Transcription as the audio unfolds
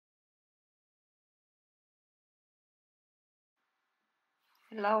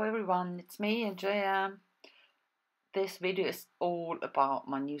Hello everyone, it's me, Andrea. This video is all about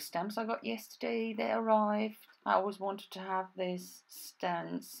my new stamps I got yesterday. They arrived. I always wanted to have these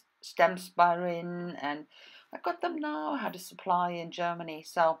stamps by Rin, and I got them now. I had a supply in Germany,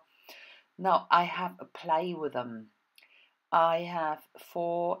 so now I have a play with them. I have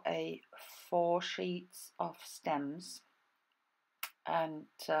four sheets of stems, and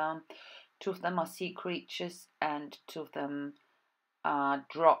two of them are sea creatures, and two of them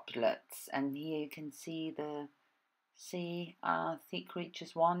droplets, and here you can see the sea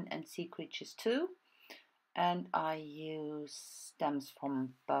creatures 1 and sea creatures 2, and I use stems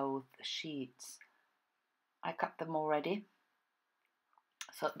from both sheets. I cut them already.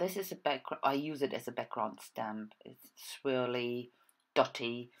 So this is a background. I use it as a background stamp. It's swirly,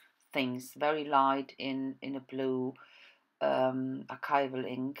 dotty things, very light in a blue archival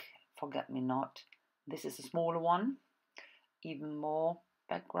ink, forget me not. This is a smaller one, even more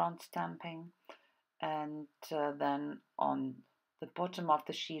background stamping, and then on the bottom of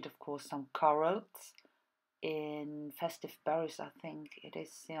the sheet, of course, some corals in festive berries, I think it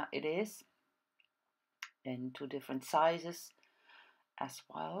is. Yeah, it is in two different sizes as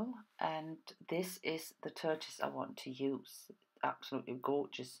well. And this is the tortoise I want to use. Absolutely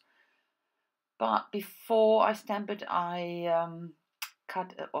gorgeous. But before I stamp it, I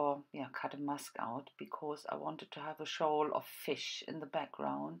cut a mask out because I wanted to have a shoal of fish in the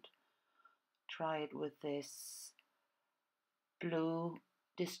background. Try it with this blue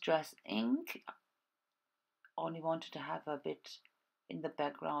distress ink. Only wanted to have a bit in the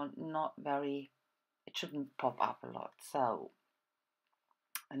background, not very, it shouldn't pop up a lot. So,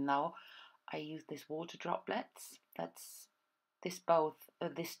 and now I use this water droplets. That's this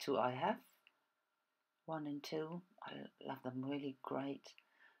two I have, 1 and 2. I love them, really great.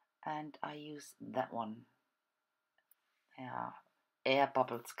 And I use that one. Yeah, air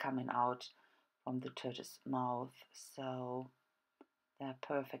bubbles coming out from the tortoise mouth, so they're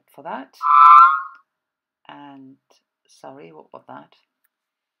perfect for that. And sorry, what was that?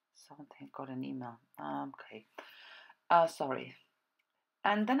 Something, got an email. Okay. Sorry.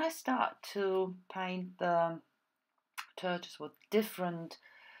 And then I start to paint the tortoise with different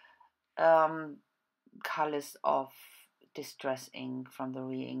colors of distress ink from the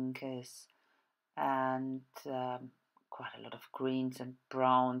re-inkers, and quite a lot of greens and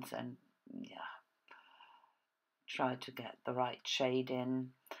browns, and yeah, try to get the right shade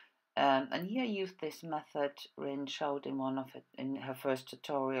in. And here I use this method Rin showed in her first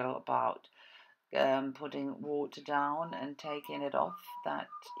tutorial about putting water down and taking it off, that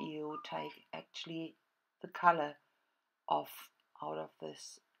you take actually the color off out of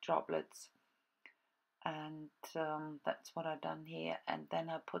this droplets, and that's what I've done here. And then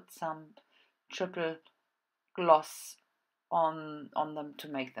I put some triple gloss on them to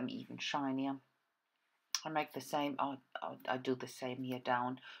make them even shinier. I make the same. I do the same here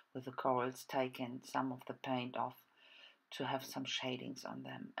down with the corals, taking some of the paint off to have some shadings on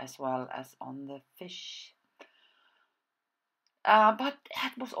them as well as on the fish. But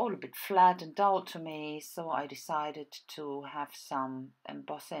it was all a bit flat and dull to me, so I decided to have some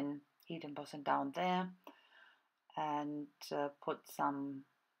embossing, heat embossing down there, and put some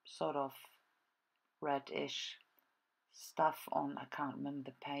sort of reddish stuff on. I can't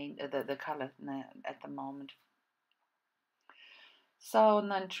remember the paint, the color at the moment. So,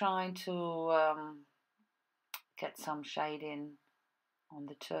 and then trying to get some shading on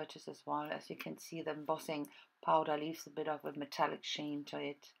the tortoise as well. As you can see, the embossing powder leaves a bit of a metallic sheen to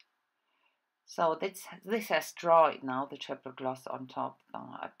it. So this has dried now, the triple gloss on top.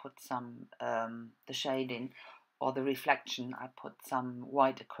 I put some, the shading or the reflection, I put some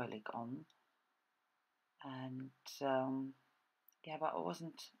white acrylic on. And yeah, but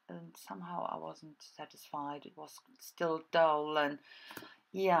somehow I wasn't satisfied. It was still dull, and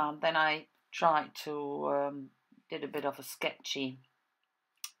yeah, then I tried to did a bit of a sketchy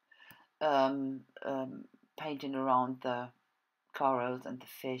painting around the corals and the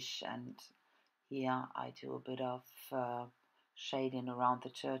fish, and here I do a bit of shading around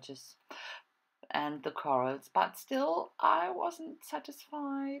the tortoise and the corals, but still I wasn't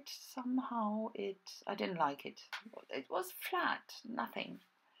satisfied. Somehow I didn't like it. It was flat, nothing.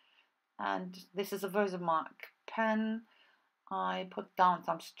 And this is a Versamark pen. I put down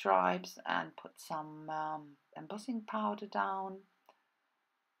some stripes and put some embossing powder down,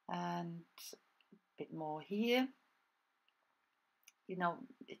 and a bit more here. You know,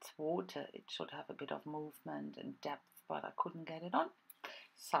 it's water, it should have a bit of movement and depth, but I couldn't get it on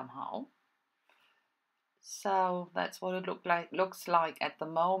somehow. So that's what it looks like at the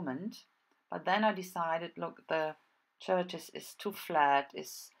moment. But then I decided, look, the Churches is too flat,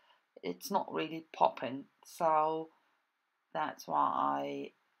 it's not really popping, so that's why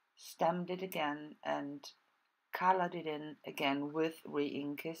I stamped it again and colored it in again with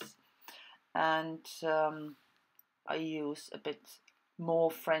re-inkers, and I use a bit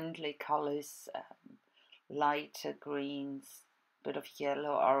more friendly colors, lighter greens, bit of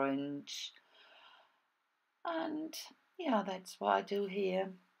yellow, orange, and yeah, that's what I do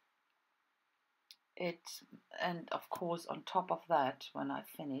here. And of course, on top of that, when I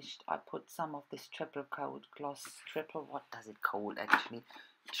finished, I put some of this triple coat gloss, what does it called actually?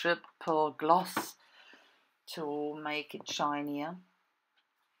 Triple gloss, to make it shinier.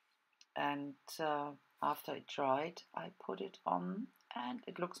 And after it dried, I put it on, and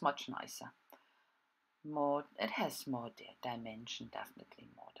it looks much nicer. It has more dimension, definitely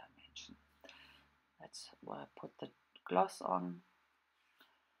more dimension. That's where I put the gloss on,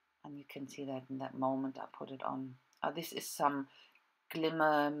 and you can see that in that moment I put it on. This is some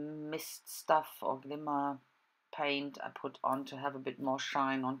glimmer mist stuff or glimmer paint I put on to have a bit more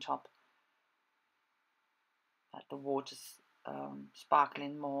shine on top, that the water's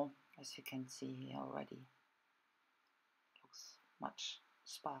sparkling more, as you can see here already. Looks much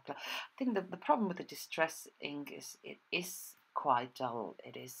sparkler. I think the problem with the distress ink is it is quite dull.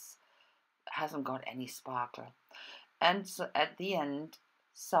 Hasn't got any sparkle. And so at the end,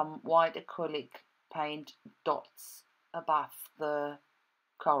 some white acrylic paint dots above the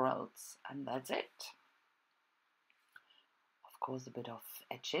corals, and that's it. Of course, a bit of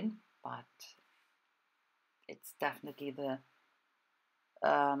etching, but it's definitely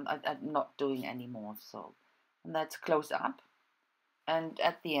I'm not doing anymore. So, and that's close up. And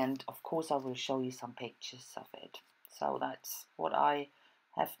at the end, of course, I will show you some pictures of it. So that's what I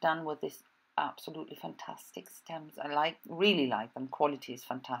have done with this absolutely fantastic stems. I really like them. Quality is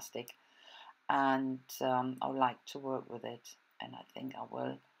fantastic, and I would like to work with it, and I think I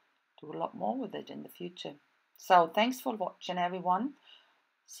will do a lot more with it in the future. So thanks for watching, everyone.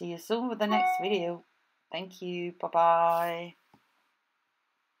 See you soon with the next video. Thank you. Bye bye.